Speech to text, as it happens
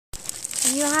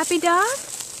Are you a happy dog?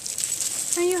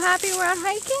 Are you happy we're out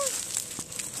hiking?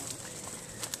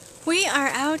 We are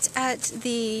out at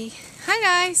the... Hi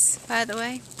guys, by the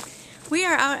way. We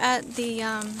are out at the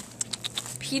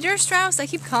Peter Strauss, I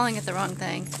keep calling it the wrong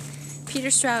thing,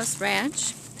 Peter Strauss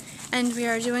Ranch. And we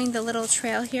are doing the little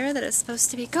trail here that is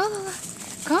supposed to be, go Lola,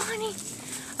 go honey,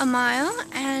 a mile.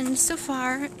 And so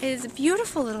far it is a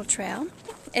beautiful little trail.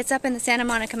 It's up in the Santa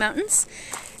Monica Mountains.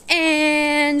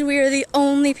 And we are the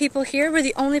only people here. We're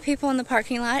the only people in the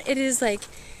parking lot. It is like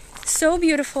so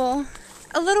beautiful.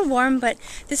 A little warm, but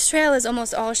this trail is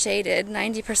almost all shaded.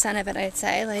 90% of it, I'd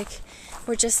say. Like,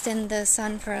 we're just in the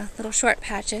sun for little short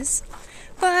patches.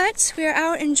 But we are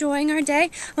out enjoying our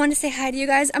day. I want to say hi to you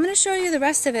guys. I'm going to show you the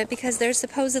rest of it because there's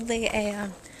supposedly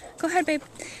a... go ahead, babe.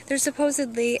 There's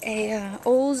supposedly a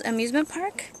old amusement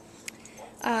park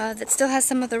that still has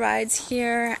some of the rides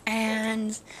here,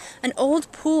 and an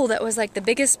old pool that was like the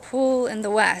biggest pool in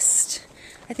the West.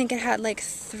 I think it had like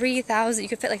 3,000, you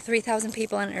could fit like 3,000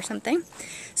 people in it or something.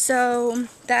 So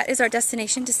that is our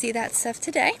destination to see that stuff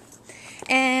today.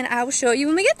 And I will show you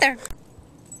when we get there.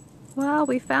 Well,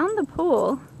 we found the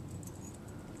pool.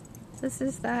 This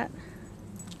is that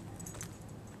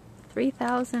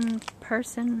 3,000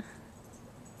 person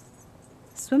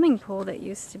swimming pool that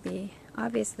used to be.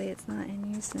 Obviously it's not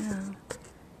in use now.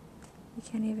 You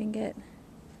can't even get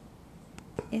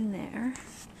in there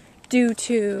due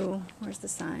to, where's the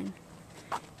sign?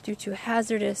 Due to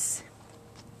hazardous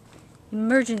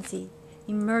emergency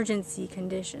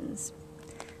conditions.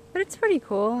 But it's pretty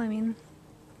cool. I mean,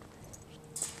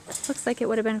 looks like it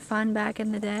would have been fun back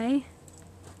in the day.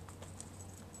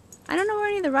 I don't know where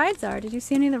any of the rides are. Did you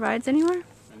see any of the rides anywhere?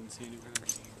 I didn't see any rides.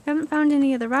 I haven't found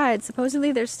any of the rides.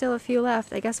 Supposedly there's still a few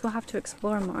left. I guess we'll have to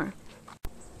explore more.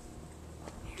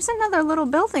 Here's another little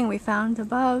building we found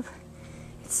above.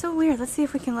 It's so weird. Let's see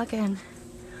if we can look in.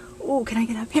 Oh, can I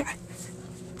get up here?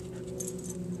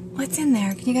 What's in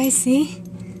there? Can you guys see?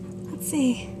 Let's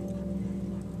see.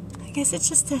 I guess it's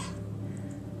just a...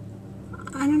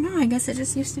 I don't know. I guess it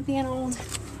just used to be an old...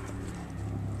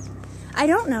 I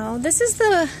don't know. This is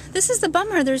the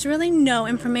bummer. There's really no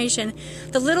information.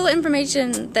 The little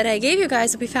information that I gave you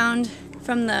guys will be found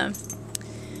from the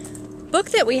book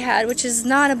that we had, which is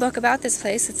not a book about this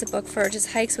place. It's a book for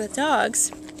just hikes with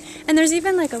dogs. And there's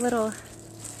even like a little,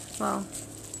 well,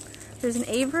 there's an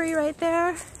aviary right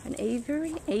there. An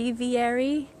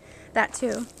aviary, that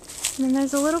too. And then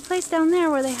there's a little place down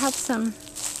there where they have some,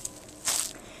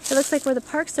 it looks like where the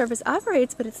Park Service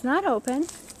operates, but it's not open.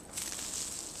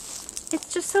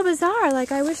 It's just so bizarre.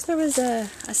 Like, I wish there was a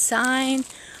sign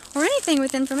or anything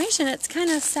with information. It's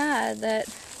kind of sad that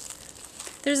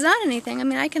there's not anything. I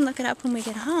mean, I can look it up when we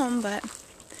get home, but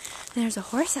there's a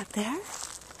horse up there.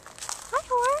 Hi,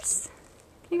 horse.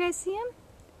 Can you guys see him?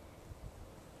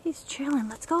 He's chilling.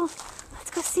 Let's go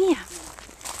see him.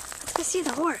 Let's go see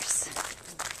the horse.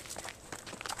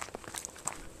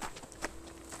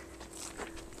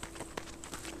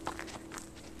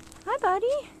 Hi,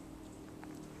 buddy.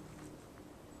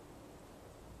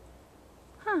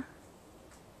 Huh.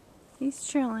 He's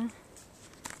chilling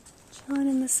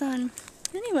in the sun.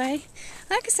 Anyway,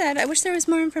 like I said, I wish there was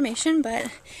more information, but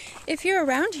if you're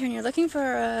around here and you're looking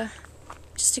for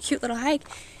just a cute little hike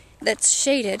that's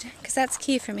shaded, because that's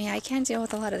key for me. I can't deal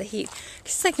with a lot of the heat,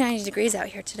 because it's like 90 degrees out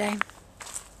here today.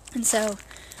 And so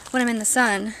when I'm in the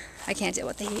sun, I can't deal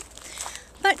with the heat.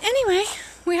 But anyway,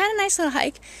 we had a nice little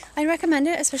hike. I'd recommend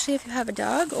it, especially if you have a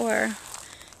dog or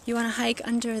you want to hike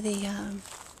under the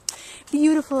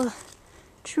beautiful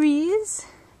trees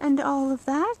and all of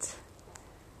that.